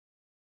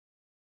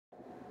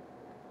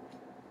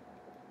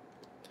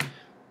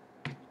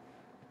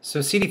So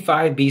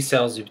CD5 B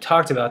cells, we've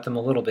talked about them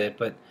a little bit,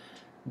 but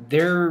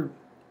they're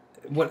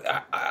what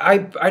I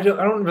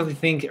don't really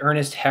think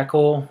Ernest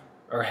Haeckel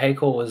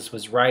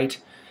was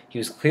right. He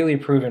was clearly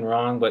proven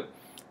wrong, but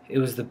it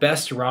was the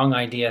best wrong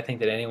idea I think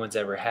that anyone's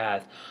ever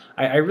had.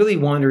 I really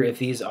wonder if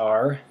these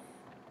are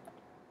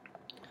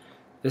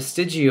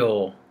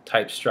vestigial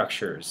type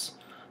structures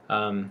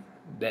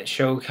that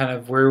show kind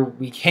of where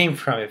we came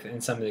from, if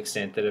in some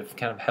extent, that have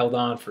kind of held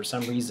on for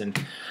some reason.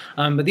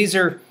 But these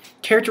are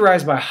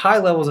characterized by high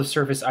levels of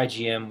surface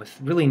IgM with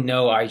really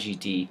no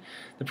IgD.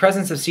 The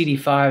presence of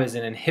CD5 as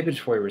an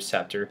inhibitory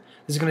receptor.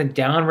 This is going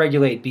to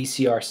downregulate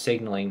BCR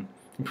signaling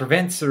and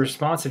prevents the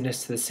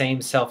responsiveness to the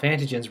same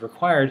self-antigens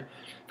required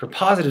for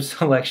positive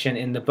selection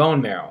in the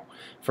bone marrow.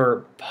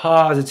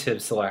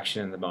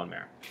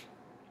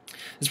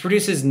 This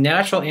produces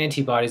natural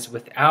antibodies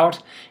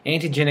without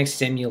antigenic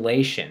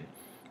stimulation.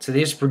 So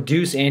they just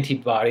produce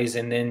antibodies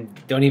and then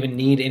don't even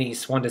need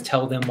anyone to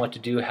tell them what to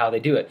do, how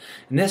they do it.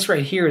 And this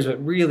right here is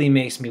what really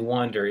makes me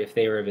wonder if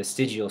they were a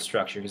vestigial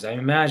structure, because I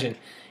imagine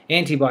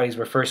antibodies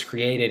were first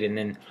created and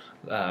then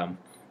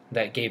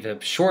that gave the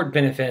short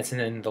benefits,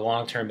 and then the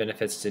long-term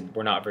benefits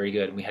were not very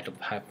good, and we had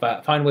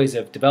to find ways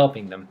of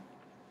developing them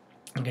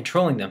and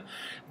controlling them.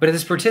 But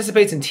this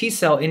participates in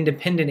T-cell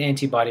independent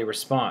antibody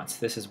response.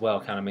 This as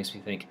well kind of makes me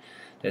think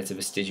that it's a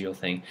vestigial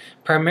thing.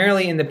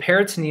 Primarily in the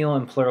peritoneal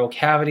and pleural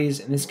cavities,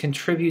 and this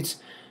contributes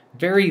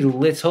very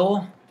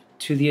little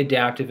to the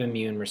adaptive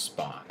immune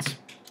response.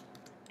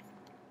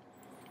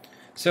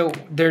 So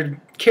they're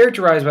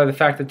characterized by the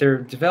fact that their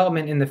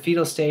development in the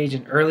fetal stage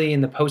and early in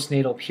the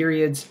postnatal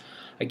periods,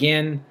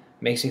 again,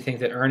 makes me think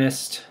that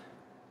Ernest,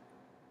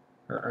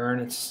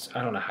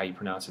 I don't know how you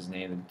pronounce his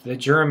name, the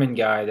German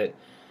guy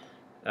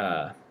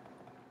that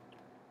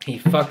he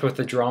fucked with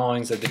the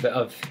drawings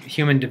of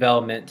human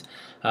development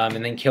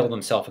and then killed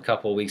himself a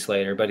couple of weeks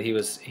later. But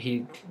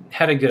he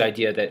had a good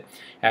idea that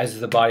as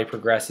the body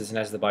progresses and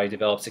as the body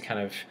develops, it kind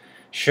of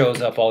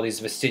shows up all these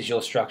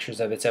vestigial structures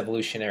of its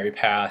evolutionary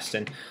past.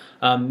 And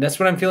that's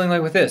what I'm feeling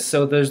like with this.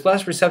 So there's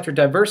less receptor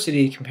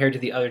diversity compared to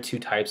the other two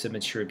types of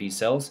mature B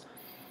cells.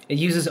 It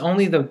uses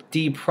only the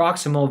D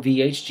proximal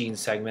VH gene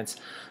segments,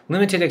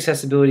 limited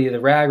accessibility of the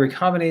RAG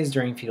recombinase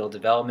during fetal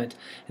development,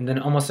 and then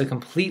almost a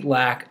complete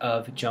lack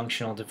of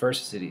junctional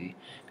diversity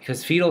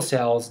because fetal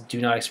cells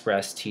do not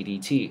express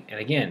TDT.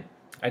 And again,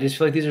 I just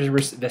feel like these are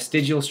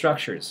vestigial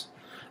structures.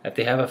 If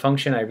they have a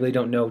function, I really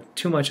don't know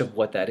too much of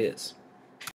what that is.